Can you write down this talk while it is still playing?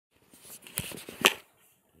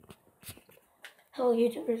Hello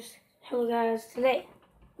YouTubers, hello guys, today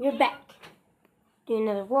we're back doing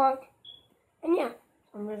another vlog, and yeah,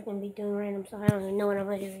 I'm just going to be doing random stuff. I don't even know what I'm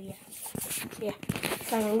going to do yet. So yeah,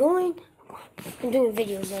 so I'm doing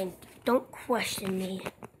videos, and don't question me.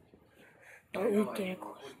 Don't you dare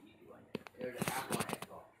question. There's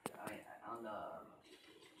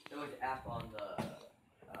an app on the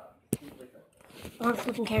I'm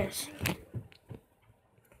flipping cares.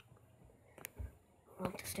 I'm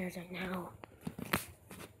up the stairs right now.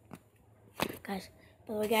 Guys,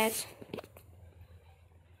 by the way guys,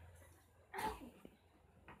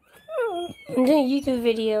 I'm doing a YouTube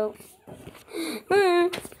video. By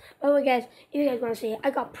the way guys, if you guys want to see it,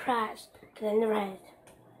 I got prize, because I never had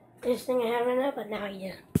this thing I have right now, but now I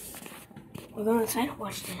do. We're going inside to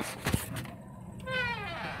watch this.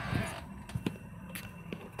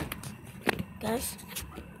 Guys.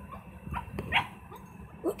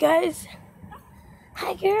 Look guys.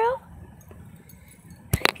 Hi girl.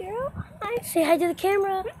 Hi girl. Hi. Say hi to the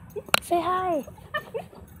camera. Say hi.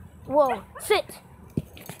 Whoa. Sit.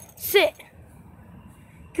 Sit.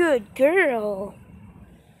 Good girl.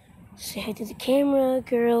 Say hi to the camera,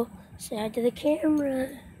 girl. Say hi to the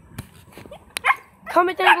camera.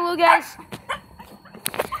 Comment down below, guys.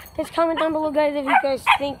 Just comment down below, guys, if you guys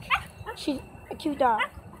think she's a cute dog.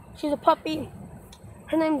 She's a puppy.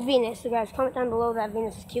 Her name's Venus. So, guys, comment down below that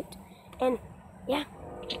Venus is cute. And, yeah.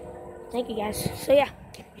 Thank you, guys. So, yeah.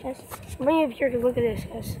 Guys, bring you up here to look at this,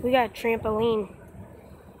 guys. We got a trampoline.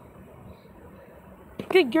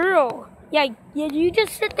 Good girl. Yeah, you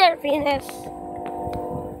just sit there, Venus.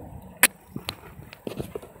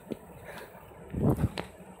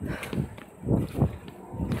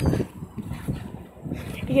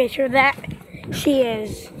 You guys hear that? She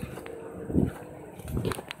is.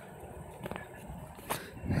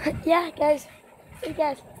 Yeah, guys. You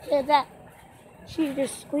guys hear that? She's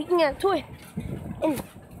just squeaking out a toy. And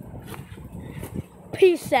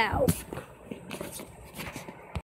peace out.